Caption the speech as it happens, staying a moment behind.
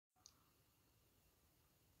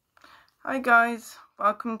Hi guys,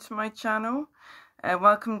 welcome to my channel.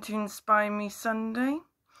 Welcome to Inspire Me Sunday.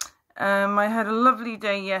 I had a lovely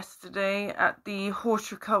day yesterday at the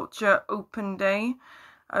Horticulture Open Day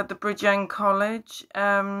at the Bridge End College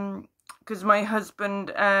because my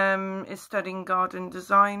husband is studying garden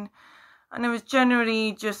design, and it was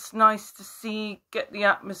generally just nice to see, get the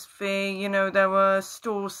atmosphere. You know, there were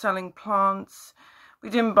stores selling plants.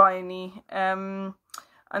 We didn't buy any.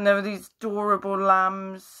 And there were these adorable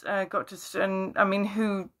lambs. And I mean,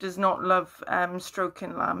 who does not love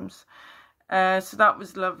stroking lambs? So that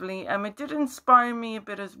was lovely. It did inspire me a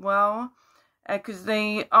bit as well, because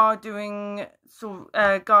they are doing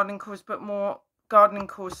gardening course, but more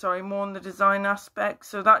on the design aspect.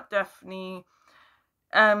 So that definitely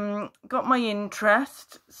got my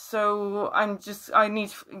interest. So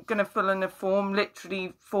gonna fill in a form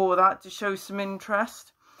literally for that to show some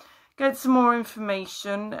interest. Get some more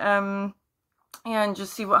information, and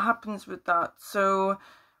just see what happens with that. So,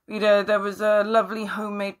 there was a lovely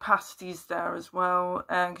homemade pasties there as well,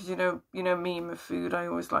 because you know me and my food. I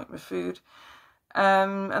always like my food,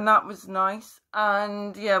 and that was nice.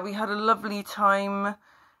 And yeah, we had a lovely time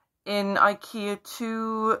in IKEA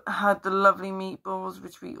too. Had the lovely meatballs,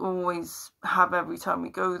 which we always have every time we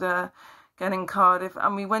go there, again in Cardiff.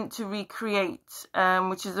 And we went to ReCreate,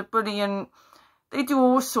 which is a brilliant. They do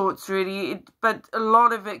all sorts really, but a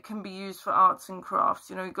lot of it can be used for arts and crafts.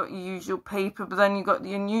 You know, you've got your usual paper, but then you've got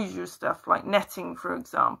the unusual stuff like netting, for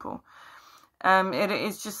example. It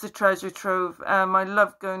is just a treasure trove. I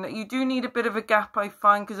love going there. You do need a bit of a gap, I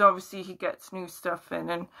find, because obviously he gets new stuff in,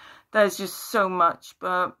 and there's just so much.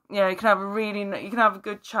 But yeah, you can have a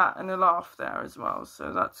good chat and a laugh there as well,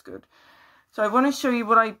 so that's good. So I want to show you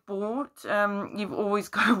what I bought. You've always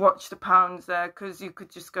got to watch the pounds there, because you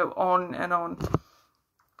could just go on and on.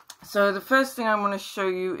 So the first thing I want to show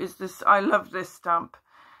you is this. I love this stamp.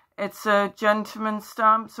 It's a gentleman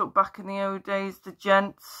stamp. So back in the old days,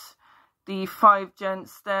 the 5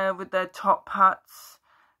 gents there with their top hats.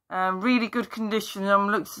 Really good condition.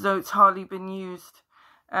 Looks as though it's hardly been used.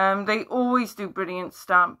 They always do brilliant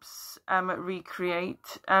stamps at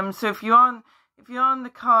ReCreate. So if you're in the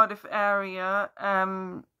Cardiff area,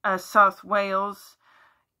 South Wales,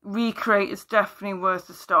 ReCreate is definitely worth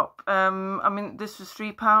a stop. I mean, this was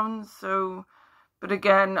 £3, so, but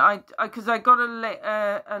again, because I got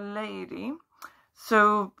a lady,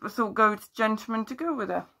 so I thought go to gentleman to go with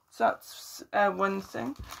her. So that's one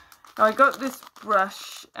thing. Now I got this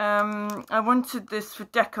brush. I wanted this for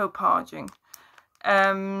decoupaging.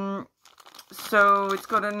 So it's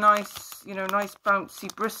got a nice, nice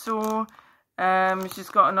bouncy bristle. It's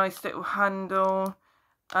just got a nice little handle,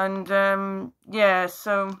 and yeah,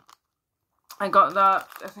 so I got that,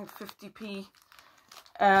 I think 50p.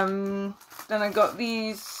 Then I got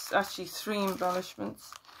these, actually 3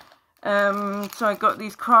 embellishments. So I got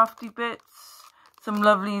these crafty bits, some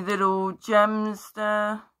lovely little gems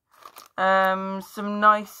there, some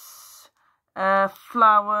nice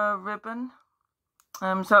flower ribbon.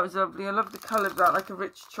 So that was lovely. I love the colour of that, like a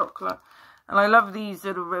rich chocolate. And I love these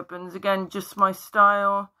little ribbons. Again, just my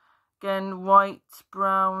style. Again, white,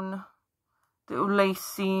 brown, little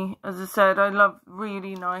lacy. As I said, I love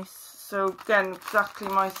really nice. So again, exactly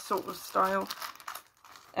my sort of style.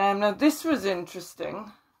 Now this was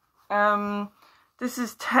interesting. This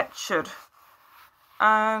is textured.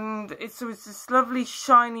 And it's this lovely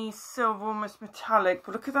shiny silver, almost metallic.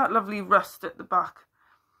 But look at that lovely rust at the back.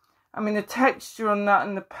 I mean, the texture on that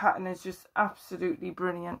and the pattern is just absolutely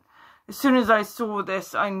brilliant. As soon as I saw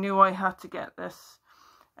this, I knew I had to get this.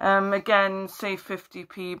 Again, say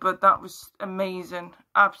 50p, but that was amazing.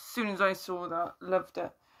 As soon as I saw that, loved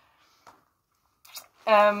it.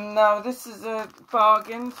 Now, this is a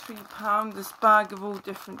bargain, £3. This bag of all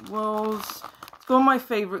different wools. It's got all my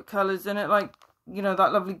favourite colours in it, like,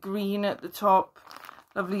 that lovely green at the top.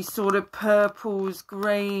 Lovely sort of purples,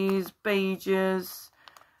 greys, beiges.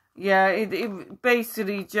 Yeah, it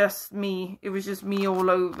basically just me. It was just me all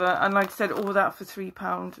over. And like I said, all that for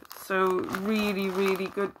 £3. So really, really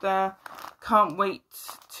good there. Can't wait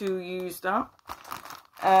to use that.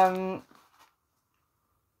 And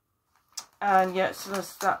yeah, so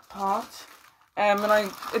that's that part. And I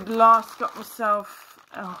at last got myself,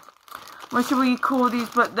 I'm not sure what you call these,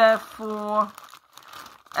 but they're for,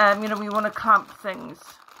 we want to clamp things.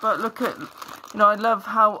 But look at, I love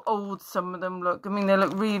how old some of them look. I mean, they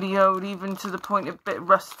look really old, even to the point of a bit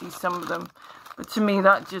rusty, some of them. But to me,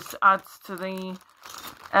 that just adds to the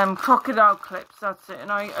crocodile clips, that's it. And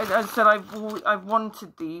as I said, I've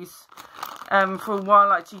wanted these for a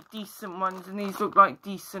while, actually, decent ones. And these look like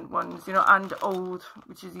decent ones, and old,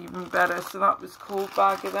 which is even better. So that was cool,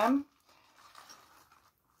 bag of them.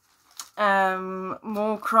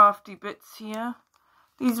 More crafty bits here.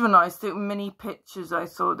 These were nice, little mini pictures. I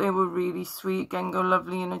thought they were really sweet. Again, go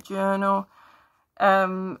lovely in a journal.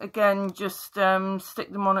 Again, just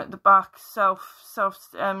stick them on at the back, self-sealant.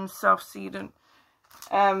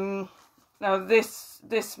 Now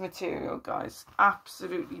this material, guys,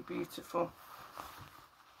 absolutely beautiful.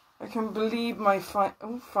 I can believe my found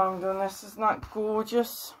on this. Isn't that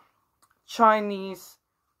gorgeous? Chinese,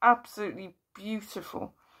 absolutely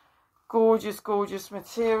beautiful, gorgeous, gorgeous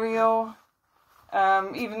material.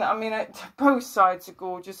 Even, I mean, both sides are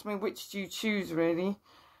gorgeous. I mean, which do you choose, really?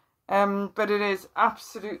 But it is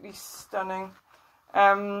absolutely stunning.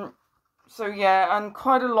 So yeah, and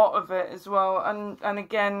quite a lot of it as well. And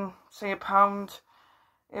again, say £1.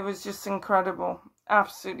 It was just incredible.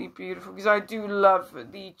 Absolutely beautiful. Because I do love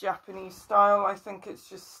the Japanese style. I think it's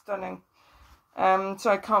just stunning. So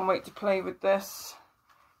I can't wait to play with this.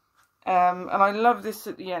 And I love this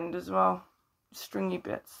at the end as well. Stringy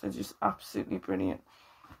bits. They're just absolutely brilliant.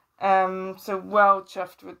 So well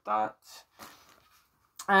chuffed with that.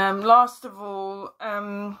 Last of all,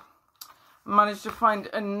 managed to find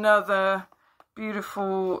another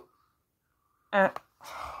beautiful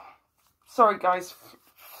sorry guys,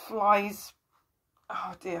 flies,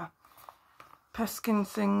 oh dear, peskin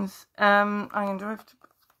things. I'm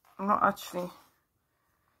not actually,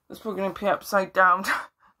 that's probably going to be upside down.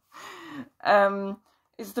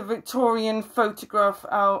 It's the Victorian photograph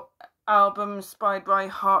album inspired by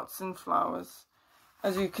hearts and flowers.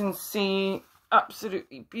 As you can see,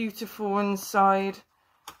 absolutely beautiful inside.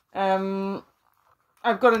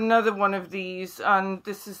 I've got another one of these, and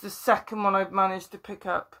this is the second one I've managed to pick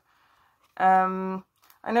up.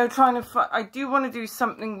 I know I do want to do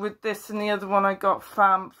something with this, and the other one I got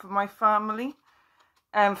for my family,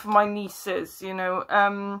 for my nieces, you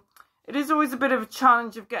know. It is always a bit of a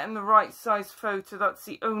challenge of getting the right size photo. That's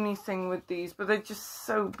the only thing with these, but they're just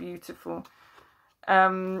so beautiful.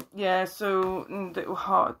 Yeah, so little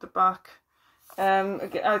heart at the back.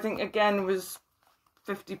 I think again was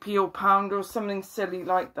 50p or £1 or something silly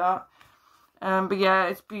like that. But yeah,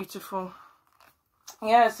 it's beautiful.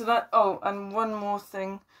 Yeah, so that, oh, and one more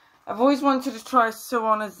thing. I've always wanted to try sew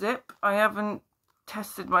on a zip. I haven't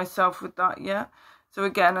tested myself with that yet. So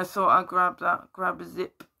again, I thought I'd grab a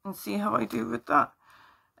zip and see how I do with that.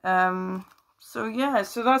 So yeah,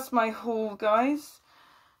 so that's my haul, guys.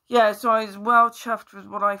 Yeah, so I was well chuffed with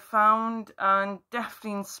what I found and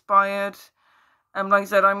definitely inspired. Like I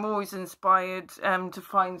said, I'm always inspired to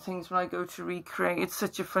find things when I go to ReCreate. It's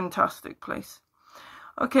such a fantastic place.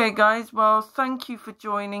 Okay, guys, well, thank you for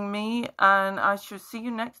joining me, and I shall see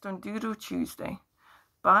you next on Doodle Tuesday.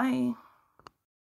 Bye.